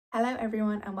Hello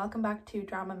everyone and welcome back to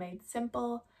Drama Made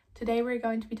Simple. Today we're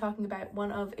going to be talking about one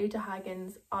of Uta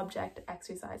Hagen's object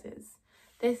exercises.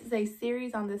 This is a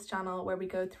series on this channel where we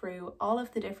go through all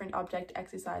of the different object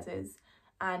exercises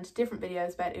and different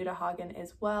videos about Uta Hagen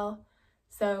as well.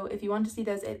 So if you want to see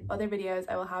those other videos,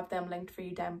 I will have them linked for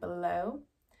you down below.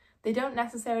 They don't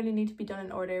necessarily need to be done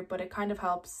in order, but it kind of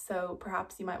helps, so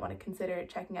perhaps you might want to consider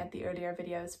checking out the earlier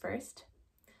videos first.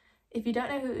 If you don't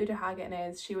know who Uta Hagen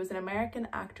is, she was an American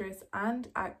actress and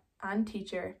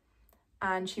teacher,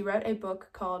 and she wrote a book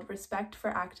called Respect for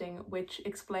Acting, which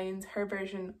explains her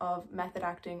version of method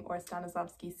acting or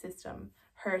Stanislavski's system,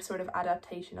 her sort of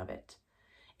adaptation of it.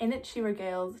 In it, she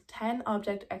regales 10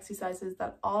 object exercises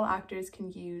that all actors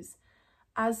can use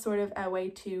as sort of a way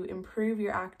to improve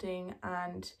your acting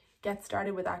and get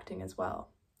started with acting as well.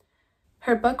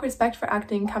 Her book Respect for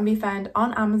Acting can be found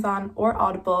on Amazon or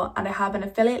Audible, and I have an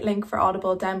affiliate link for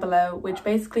Audible down below, which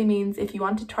basically means if you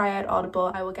want to try out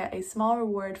Audible, I will get a small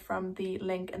reward from the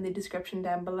link in the description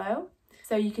down below.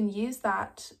 So you can use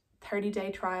that 30-day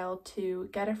trial to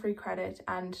get a free credit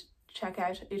and check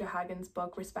out Uta Hagen's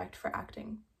book Respect for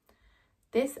Acting.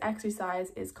 This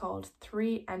exercise is called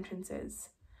 3 entrances,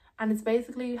 and it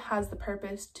basically has the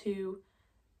purpose to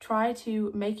try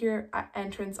to make your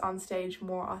entrance on stage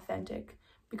more authentic,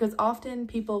 because often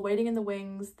people waiting in the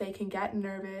wings, they can get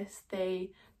nervous, they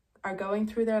are going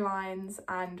through their lines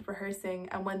and rehearsing,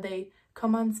 and when they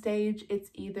come on stage,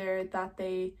 it's either that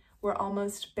they were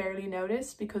almost barely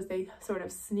noticed because they sort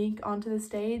of sneak onto the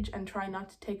stage and try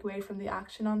not to take away from the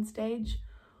action on stage,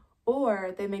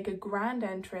 or they make a grand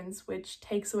entrance which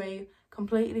takes away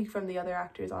completely from the other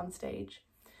actors on stage.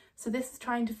 So this is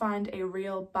trying to find a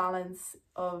real balance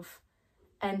of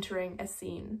entering a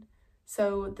scene.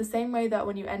 So the same way that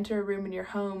when you enter a room in your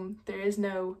home, there is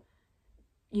no,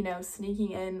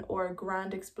 sneaking in or a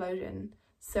grand explosion.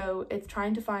 So it's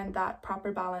trying to find that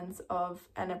proper balance of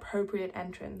an appropriate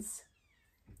entrance.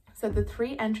 So the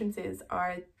 3 entrances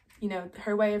are,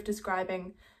 her way of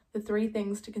describing the 3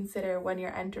 things to consider when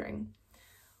you're entering.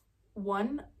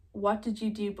 1, what did you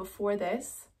do before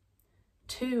this?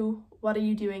 2, what are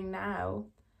you doing now?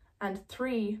 And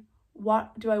 3,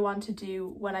 what do I want to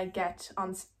do when I get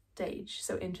on stage,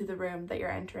 so into the room that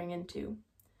you're entering into?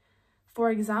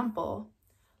 For example,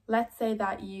 let's say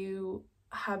that you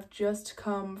have just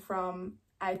come from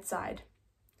outside.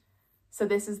 So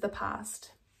this is the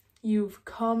past. You've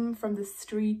come from the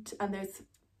street and there's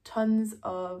tons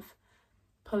of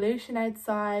pollution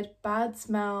outside, bad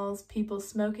smells, people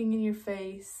smoking in your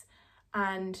face,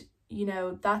 and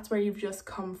that's where you've just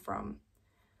come from.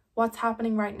 What's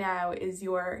happening right now is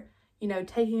you're,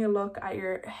 taking a look at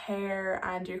your hair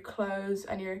and your clothes,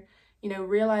 and you're,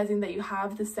 realizing that you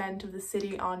have the scent of the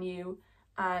city on you,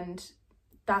 and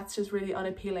that's just really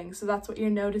unappealing. So that's what you're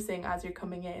noticing as you're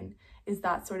coming in, is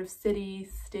that sort of city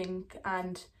stink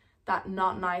and that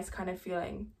not nice kind of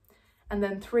feeling. And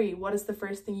then 3, what is the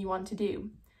first thing you want to do?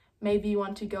 Maybe you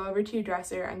want to go over to your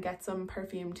dresser and get some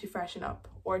perfume to freshen up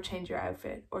or change your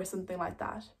outfit or something like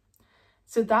that.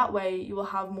 So that way you will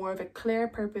have more of a clear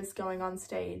purpose going on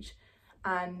stage,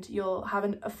 and you'll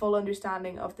have a full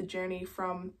understanding of the journey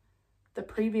from the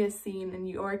previous scene in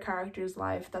your character's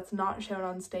life that's not shown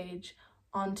on stage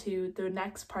onto the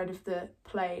next part of the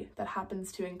play that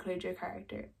happens to include your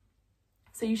character.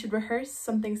 So you should rehearse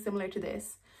something similar to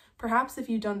this. Perhaps if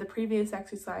you've done the previous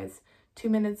exercise, 2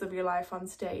 minutes of your life on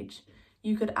stage,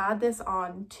 you could add this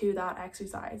on to that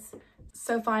exercise.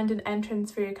 So find an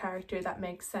entrance for your character that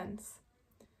makes sense.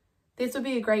 This would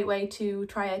be a great way to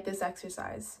try out this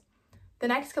exercise. The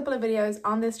next couple of videos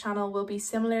on this channel will be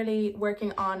similarly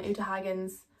working on Uta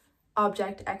Hagen's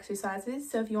object exercises.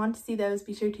 So if you want to see those,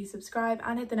 be sure to subscribe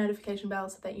and hit the notification bell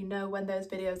so that you know when those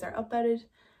videos are uploaded.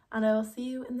 And I will see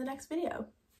you in the next video.